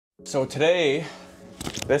So today,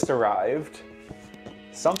 this arrived.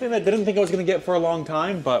 Something that I didn't think I was gonna get for a long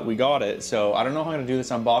time, but we got it. So I don't know how I'm gonna do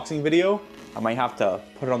this unboxing video. I might have to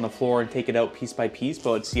put it on the floor and take it out piece by piece,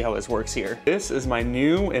 but let's see how this works here. This is my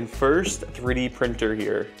new and first 3D printer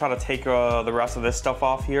here. Try to take the rest of this stuff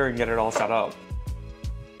off here and get it all set up.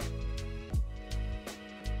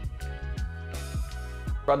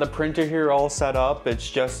 Got the printer here all set up. It's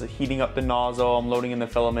just heating up the nozzle. I'm loading in the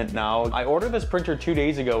filament now. I ordered this printer 2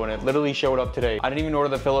 days ago and it literally showed up today. I didn't even order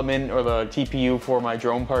the filament or the TPU for my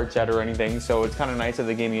drone parts yet or anything, so it's kind of nice that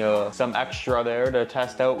they gave me some extra there to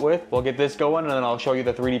test out with. We'll get this going and then I'll show you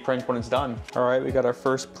the 3D print when it's done. All right, we got our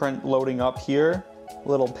first print loading up here.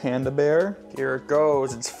 Little panda bear. Here it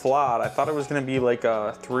goes, it's flat. I thought it was gonna be like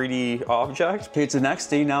a 3D object. Okay, it's the next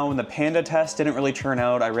day now and the panda test didn't really turn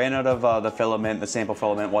out. I ran out of the filament. The sample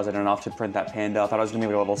filament wasn't enough to print that panda. I thought it was gonna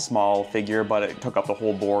be like a little small figure, but it took up the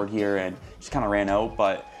whole board here and just kind of ran out.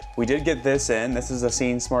 But we did get this in. This is a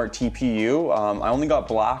Scene Smart TPU. I only got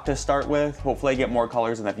black to start with. Hopefully I get more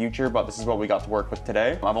colors in the future, but this is what we got to work with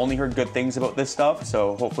today. I've only heard good things about this stuff,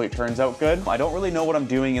 so hopefully it turns out good. I don't really know what I'm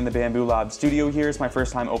doing in the Bambu Lab studio here. It's my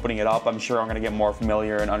first time opening it up. I'm sure I'm gonna get more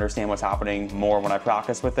familiar and understand what's happening more when I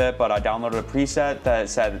practice with it, but I downloaded a preset that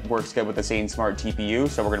said it works good with the Scene Smart TPU,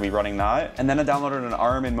 so we're gonna be running that. And then I downloaded an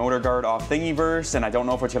arm and motor guard off Thingiverse, and I don't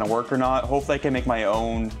know if it's gonna work or not. Hopefully I can make my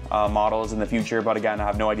own models in the future, but again, I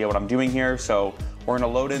have no idea what I'm doing here, so we're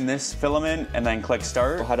gonna load in this filament and then click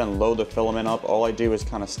start. Go ahead and load the filament up. All I do is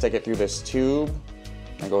kind of stick it through this tube.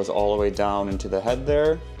 It goes all the way down into the head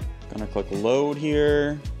there. Gonna click load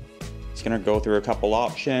here. It's gonna go through a couple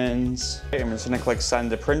options. Okay, I'm just gonna click send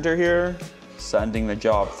to printer here. Sending the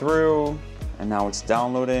job through, and now it's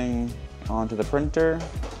downloading onto the printer.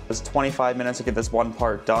 It's 25 minutes to get this one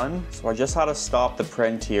part done. So I just had to stop the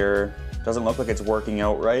print here. Doesn't look like it's working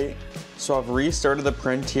out right. So I've restarted the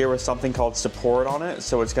print here with something called support on it.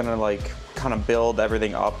 So it's gonna like kind of build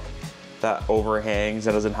everything up that overhangs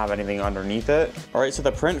and doesn't have anything underneath it. All right, so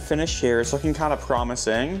the print finished here. It's looking kind of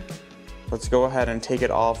promising. Let's go ahead and take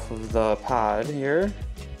it off of the pad here.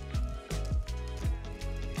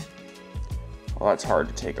 Well, that's hard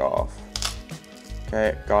to take off.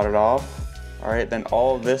 Okay, got it off. All right, then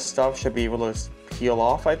all of this stuff should be able to peel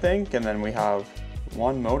off, I think. And then we have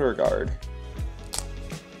one motor guard.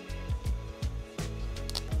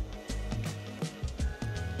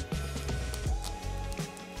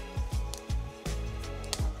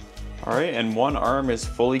 All right, and one arm is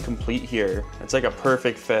fully complete here. It's like a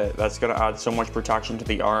perfect fit. That's gonna add so much protection to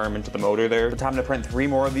the arm and to the motor there. It's time to print 3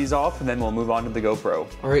 more of these off and then we'll move on to the GoPro.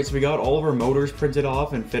 All right, so we got all of our motors printed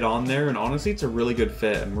off and fit on there, and honestly, it's a really good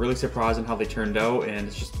fit. I'm really surprised on how they turned out, and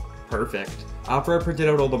it's just perfect. After I printed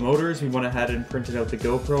out all the motors, we went ahead and printed out the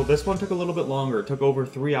GoPro. This one took a little bit longer. It took over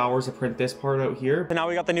 3 hours to print this part out here. And now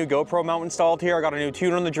we got the new GoPro mount installed here. I got a new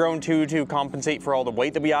tune on the drone too to compensate for all the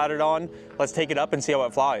weight that we added on. Let's take it up and see how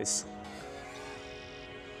it flies.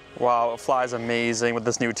 Wow, it flies amazing with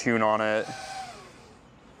this new tune on it.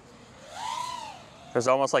 There's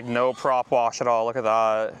almost like no prop wash at all. Look at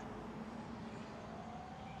that.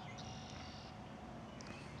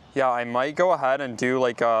 Yeah, I might go ahead and do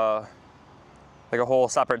like a whole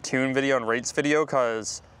separate tune video and rates video,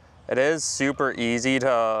 because it is super easy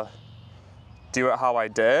to do it how I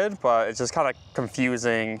did, but it's just kind of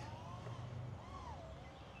confusing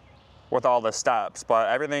with all the steps. But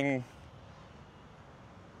everything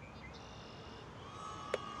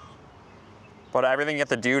you have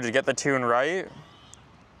to do to get the tune right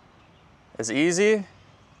is easy.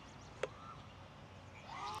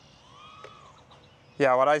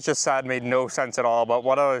 Yeah, what I just said made no sense at all, but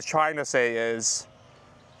what I was trying to say is,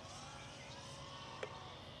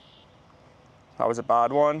 that was a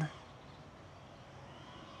bad one.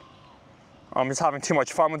 I'm just having too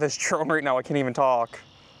much fun with this drone right now, I can't even talk.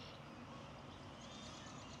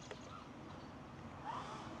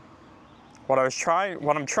 What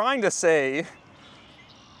I'm trying to say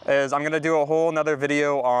is I'm gonna do a whole nother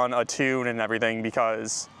video on a tune and everything,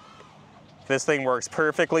 because this thing works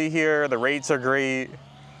perfectly here, the rates are great,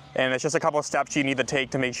 and it's just a couple of steps you need to take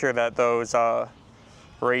to make sure that those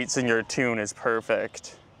rates in your tune is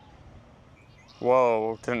perfect.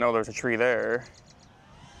 Whoa, didn't know there was a tree there.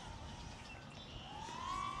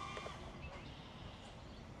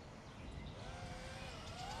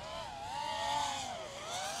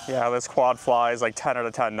 Yeah, this quad flies like 10 out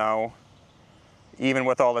of 10 now, even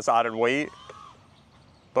with all this added weight.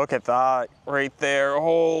 Look at that right there,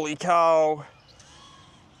 holy cow.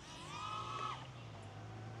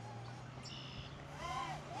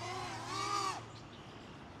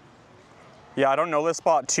 Yeah, I don't know this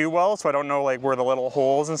spot too well, so I don't know like where the little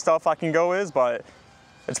holes and stuff I can go is, but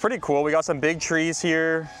It's pretty cool. We got some big trees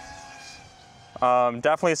here.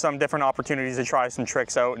 Definitely some different opportunities to try some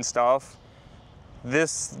tricks out and stuff.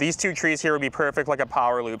 These two trees here would be perfect like a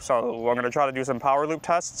power loop. So I'm gonna try to do some power loop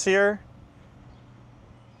tests here.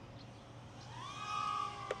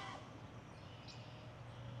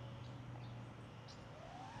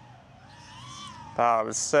 That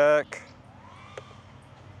was sick.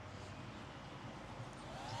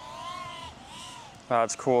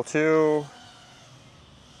 That's cool too.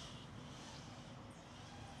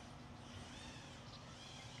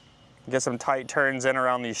 Get some tight turns in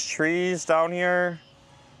around these trees down here.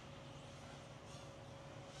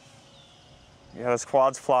 Yeah, this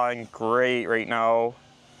quad's flying great right now.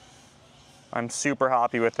 I'm super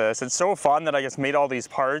happy with this. It's so fun that I just made all these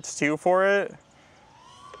parts too for it.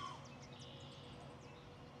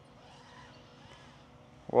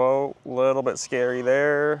 Whoa, a little bit scary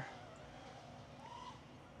there.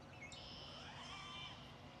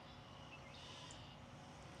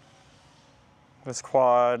 This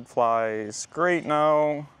quad flies great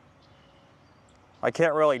now. I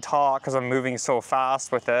can't really talk because I'm moving so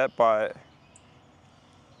fast with it, but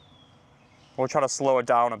we'll try to slow it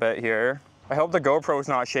down a bit here. I hope the GoPro's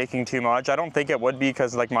not shaking too much. I don't think it would be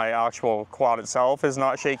because like my actual quad itself is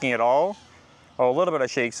not shaking at all. Oh, a little bit of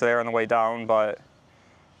shakes there on the way down, but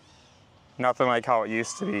nothing like how it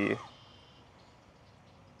used to be.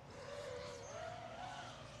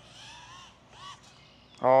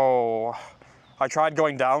 Oh, I tried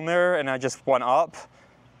going down there and I just went up.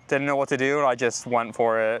 Didn't know what to do and I just went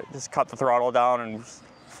for it. Just cut the throttle down and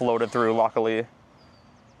floated through, luckily.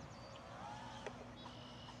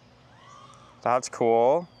 That's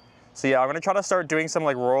cool. So yeah, I'm gonna try to start doing some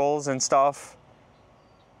like rolls and stuff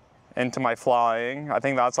into my flying. I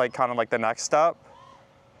think that's like kind of like the next step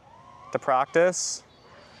to practice.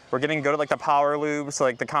 We're getting good at like the power loops,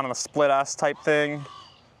 like the kind of the split S type thing.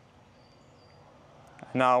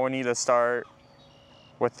 Now we need to start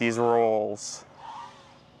with these rolls.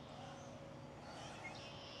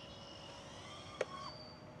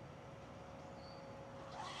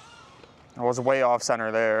 I was way off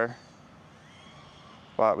center there,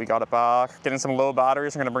 but we got it back. Getting some low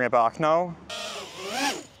batteries, I'm gonna bring it back now.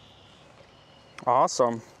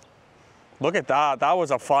 Awesome. Look at that, that was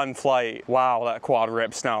a fun flight. Wow, that quad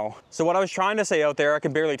rips now. So what I was trying to say out there, I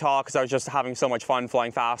could barely talk because I was just having so much fun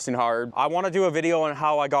flying fast and hard. I want to do a video on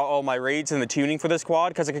how I got all my rates and the tuning for this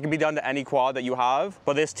quad because it can be done to any quad that you have.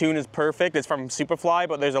 But this tune is perfect, it's from Superfly,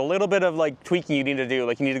 but there's a little bit of like tweaking you need to do.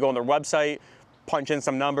 Like you need to go on their website, punch in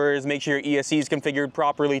some numbers, make sure your ESC is configured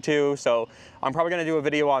properly too. So I'm probably gonna do a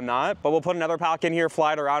video on that, but we'll put another pack in here,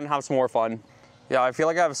 fly it around and have some more fun. Yeah, I feel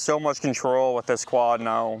like I have so much control with this quad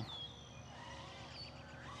now.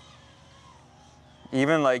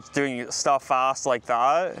 Even like doing stuff fast like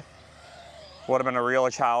that would have been a real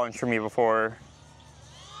challenge for me before.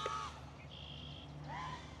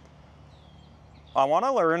 I want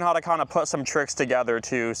to learn how to kind of put some tricks together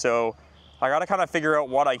too. So I got to kind of figure out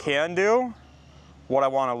what I can do, what I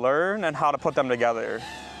want to learn, and how to put them together.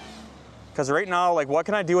 Because right now, like what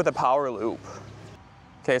can I do with a power loop?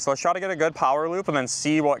 Okay, so let's try to get a good power loop and then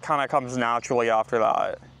see what kind of comes naturally after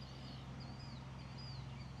that.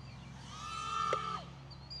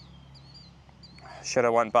 Should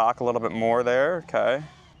have went back a little bit more there, okay.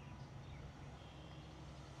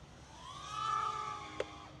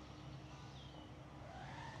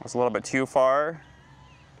 That's a little bit too far.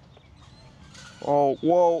 Oh,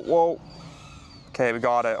 whoa, whoa. Okay, we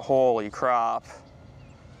got it, holy crap.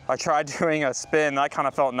 I tried doing a spin, that kind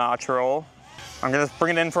of felt natural. I'm gonna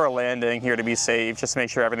bring it in for a landing here to be safe, just to make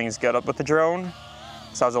sure everything's good up with the drone.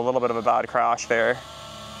 So that was a little bit of a bad crash there.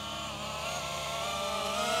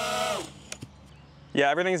 Yeah,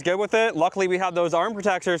 everything's good with it. Luckily we had those arm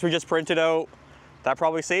protectors we just printed out. That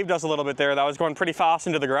probably saved us a little bit there. That was going pretty fast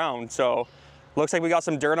into the ground. So looks like we got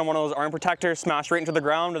some dirt on one of those arm protectors, smashed right into the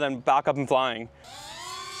ground and then back up and flying.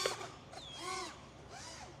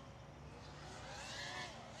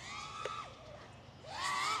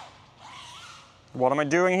 What am I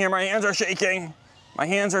doing here? My hands are shaking. My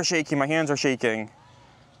hands are shaking, my hands are shaking.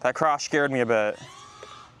 That crash scared me a bit.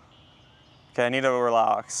 Okay, I need to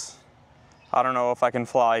relax. I don't know if I can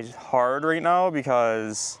fly hard right now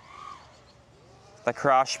because the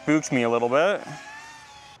crash spooked me a little bit.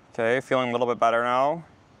 Okay, feeling a little bit better now.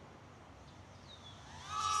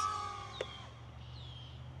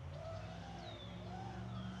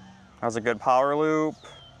 That was a good power loop.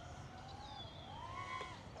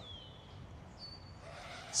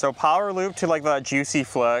 So power loop to like that juicy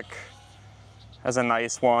flick is a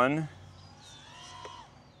nice one.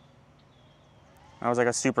 That was like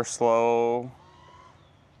a super slow,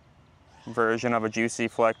 version of a juicy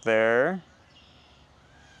flick there.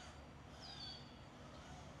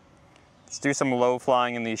 Let's do some low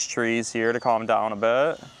flying in these trees here to calm down a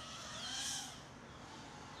bit.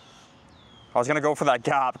 I was gonna go for that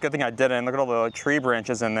gap, good thing I didn't. Look at all the tree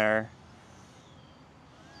branches in there.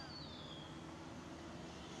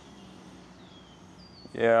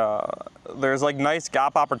 Yeah, there's like nice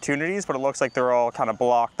gap opportunities, but it looks like they're all kind of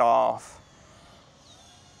blocked off.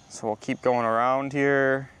 So we'll keep going around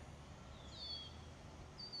here.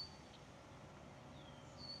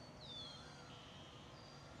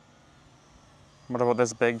 What about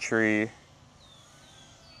this big tree?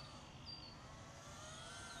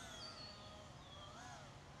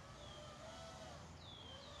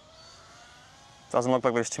 Doesn't look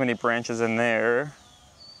like there's too many branches in there.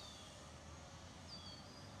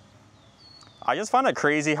 I just find it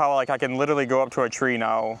crazy how like I can literally go up to a tree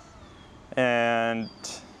now, and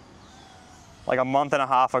like a month and a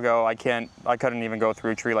half ago I couldn't even go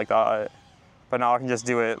through a tree like that, but now I can just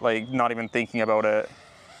do it like not even thinking about it.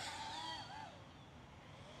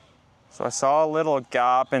 So I saw a little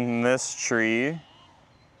gap in this tree.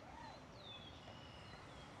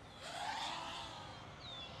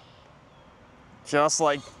 Just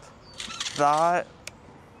like that.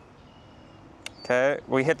 Okay,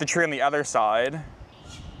 we hit the tree on the other side.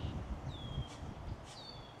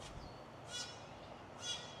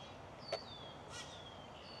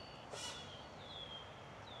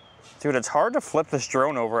 Dude, it's hard to flip this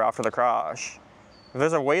drone over after the crash. If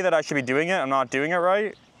there's a way that I should be doing it, I'm not doing it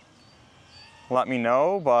right, let me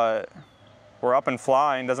know, but we're up and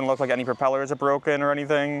flying. Doesn't look like any propellers are broken or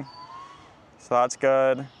anything, so that's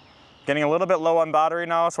good. Getting a little bit low on battery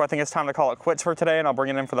now, so I think it's time to call it quits for today, and I'll bring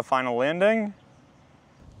it in for the final landing.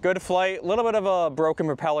 Good flight, a little bit of a broken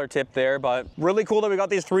propeller tip there, but really cool that we got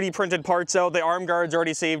these 3D printed parts out. The arm guards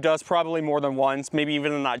already saved us probably more than once, maybe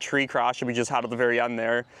even in that tree crash that we just had at the very end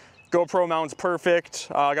there. GoPro mount's perfect.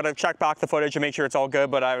 I gotta check back the footage and make sure it's all good,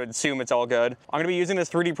 but I would assume it's all good. I'm gonna be using this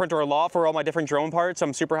 3D printer a lot for all my different drone parts.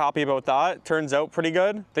 I'm super happy about that. Turns out pretty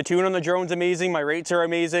good. The tune on the drone's amazing, my rates are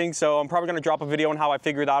amazing, so I'm probably gonna drop a video on how I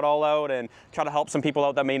figure that all out and try to help some people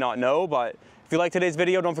out that may not know. But if you like today's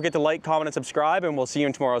video, don't forget to like, comment, and subscribe, and we'll see you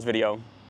in tomorrow's video.